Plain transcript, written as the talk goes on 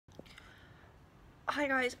Hi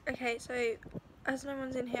guys, okay, so as no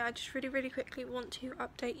one's in here, I just really quickly want to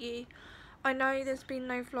update you. I know there's been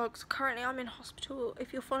no vlogs. Currently I'm in hospital.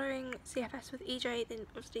 If you're following CFS with EJ, then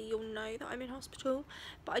obviously you'll know that I'm in hospital,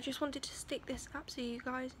 but I just wanted to stick this up so you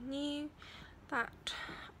guys knew that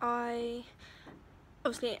I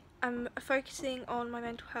obviously am focusing on my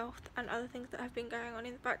mental health and other things that have been going on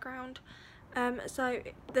in the background. So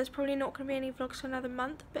there's probably not going to be any vlogs for another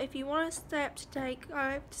month, but if you want to stay up to date, go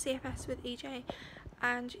over to CFS with EJ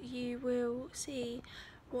and you will see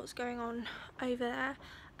what's going on over there.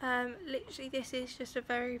 Literally this is just a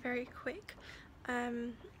very quick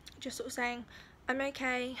just sort of saying I'm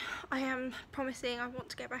okay, I am promising I want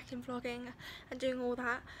to get back in vlogging and doing all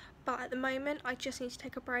that, but at the moment I just need to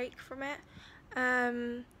take a break from it.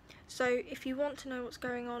 So if you want to know what's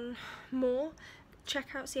going on more,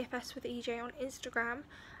 check out CFS with EJ on Instagram,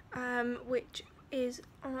 which is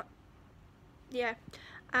yeah,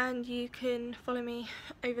 and you can follow me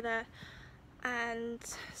over there and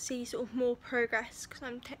see sort of more progress because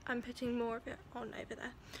I'm putting more of it on over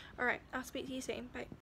there. Alright, I'll speak to you soon. Bye.